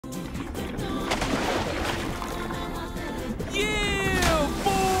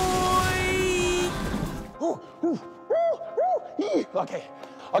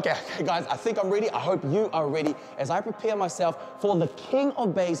Okay, guys, I think I'm ready. I hope you are ready as I prepare myself for the King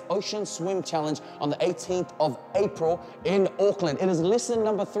of Bays Ocean Swim Challenge on the 18th of April in Auckland. It is lesson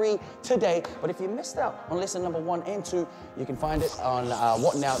number 3 today, but if you missed out on lesson number 1 and 2, you can find it on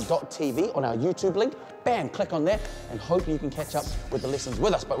whatnow.tv on our YouTube link. Bam, click on that, and hope you can catch up with the lessons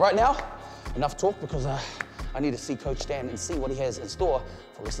with us. But right now, enough talk, because I need to see Coach Dan and see what he has in store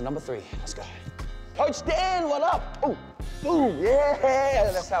for lesson number 3. Let's go. Coach Dan, what up? Oh, boom,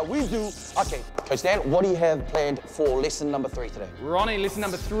 yeah, that's how we do. Okay, Coach Dan, what do you have planned for lesson number 3 today? Ronnie, lesson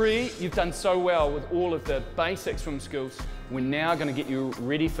number 3, you've done so well with all of the basic swim skills. We're now going to get you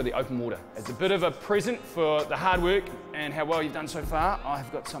ready for the open water. As a bit of a present for the hard work and how well you've done so far, I've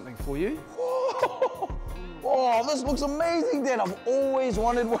got something for you. Oh, this looks amazing, Dan. I've always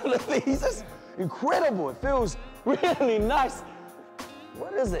wanted one of these. It's incredible. It feels really nice.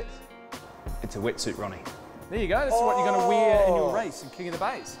 What is it? It's a wetsuit, Ronnie. There you go. This is what you're going to wear in your race in King of the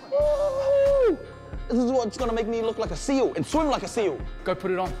Bays. Oh, this is what's going to make me look like a seal and swim like a seal. Go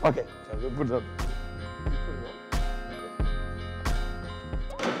put it on. Okay, go put it on.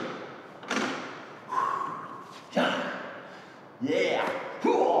 Yeah.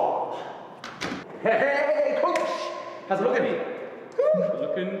 Hey, Coach. How's it looking?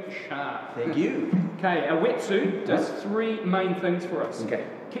 Looking sharp. Thank you. Okay, our wetsuit does 3 main things for us. Okay.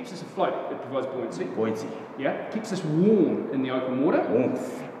 Keeps us afloat. It provides buoyancy. Buoyancy. Yeah. Keeps us warm in the open water.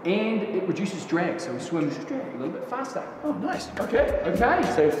 Warmth. And it reduces drag, so we swim a little bit faster. Oh, nice. Okay. Okay.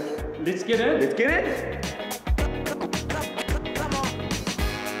 So let's get in. Let's get in.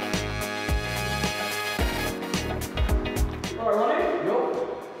 All right, Ronnie. Yo.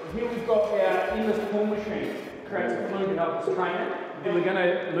 Here we've got our endless pull machine. Creates a fluid to help us train it. Then we're going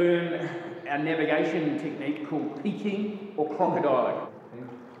to learn our navigation technique called peaking or crocodiling.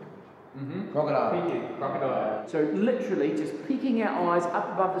 Crocodile. Peaking, crocodile. So literally just peeking our eyes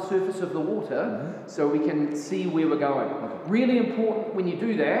up above the surface of the water so we can see where we're going. Okay. Really important when you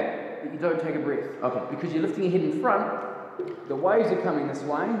do that you don't take a breath. Okay. Because you're lifting your head in front, the waves are coming this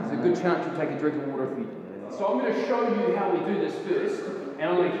way, there's a good chance you'll take a drink of water if you do. So I'm going to show you how we do this first, and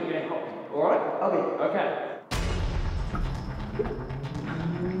I'm going to keep you help. Alright? Okay. Okay.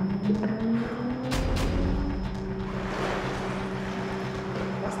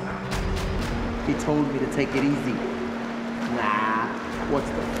 He told me to take it easy. Nah, what's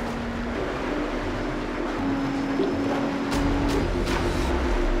the...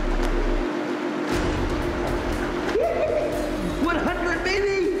 100,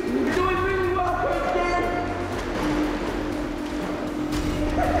 baby! You're doing really well, Coach Dan!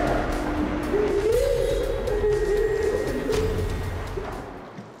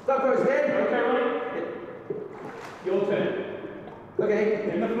 Stop, Coach Dan. Okay, Ronnie. Your turn. Okay.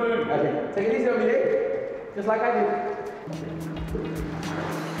 In the flume. Okay. Take it easy on me, Dave. Just like I did.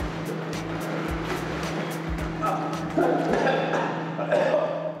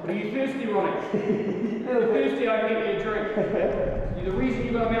 Are you thirsty, Ronnie? If you're thirsty, I can get you a drink. The reason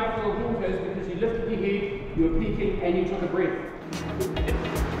you got a mouthful of water is because you lifted your head, you were peeking, and you took a breath.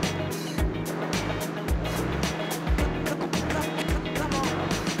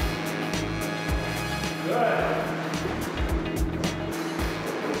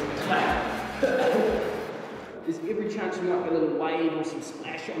 There's every chance you might get a little wave or some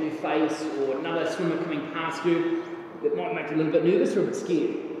splash on your face or another swimmer coming past you that might make you a little bit nervous or a bit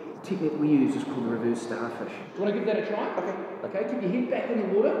scared. The technique we use is called the reverse starfish. Do you want to give that a try? Okay. Okay, keep your head back in the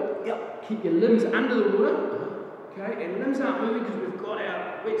water. Yep. Keep your limbs under the water. Okay, and limbs aren't moving because we've got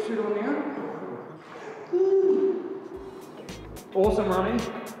our wetsuit on now. Awesome, Ronnie.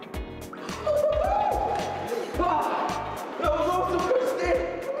 That was awesome, Coach Dan.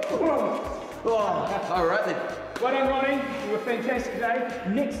 Oh, all right then. Well done, Ronnie. You were fantastic today.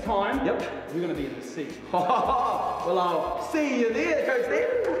 Next time, Yep. you're going to be in the sea. Well, I'll see you there, Coach Dan.